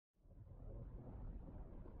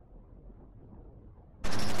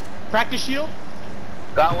Crack the shield.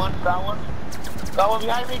 Got one, got one. Got one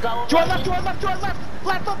behind me, got one To our behind left, me. to our left, to our left.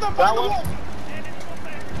 Left, up, Got behind the one. wall.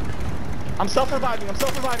 I'm self-reviving,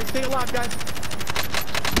 Stay alive, guys.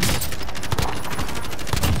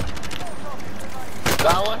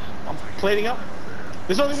 Got one. I'm plating up.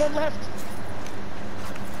 There's only one left.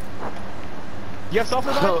 You have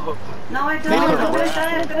self-revive? No, I don't. No, I'm no, gonna no.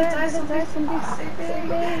 die. I'm gonna die. Somebody's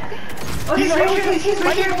Oh, he's He's right right here. here. He's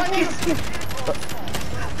right here.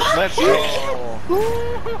 Let's go.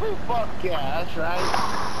 Fuck yeah, that's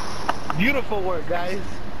right. Beautiful work, guys.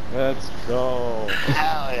 Let's go.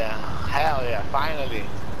 Hell yeah, finally.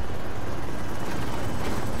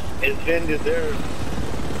 It's been deserved.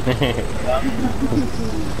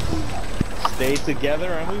 Stay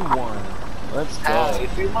together and we won. Let's Hell, go. you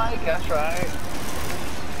see, Mike? That's right.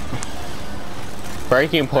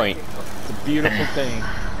 Breaking point. It's a beautiful thing.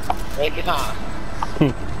 Make it on.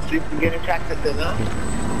 See if we can get in practice in, huh?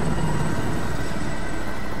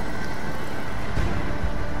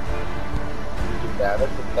 Look at that, look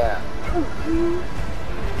at that.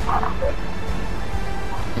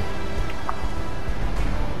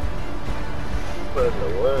 Put in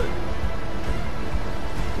the work.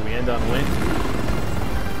 Do we end on win?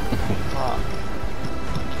 Fuck.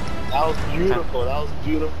 That was beautiful, that was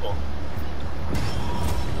beautiful.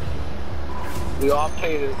 We all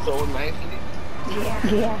played it so nicely.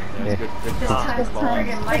 Yeah. That's good. Good This job. time,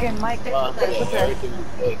 friggin' Mike. Well, everything was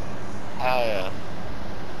good. Hell yeah.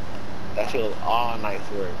 That was all nice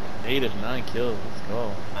work. 8 of 9 kills. Let's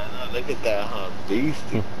go. I know, look at that, huh?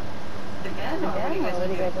 Beastie. Again? What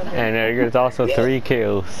do you guys do? And there's also 3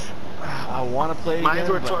 kills. I want to play it Mines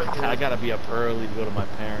again, were but towards I gotta be up early to go to my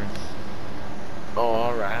parents. Oh,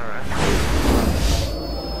 alright, alright.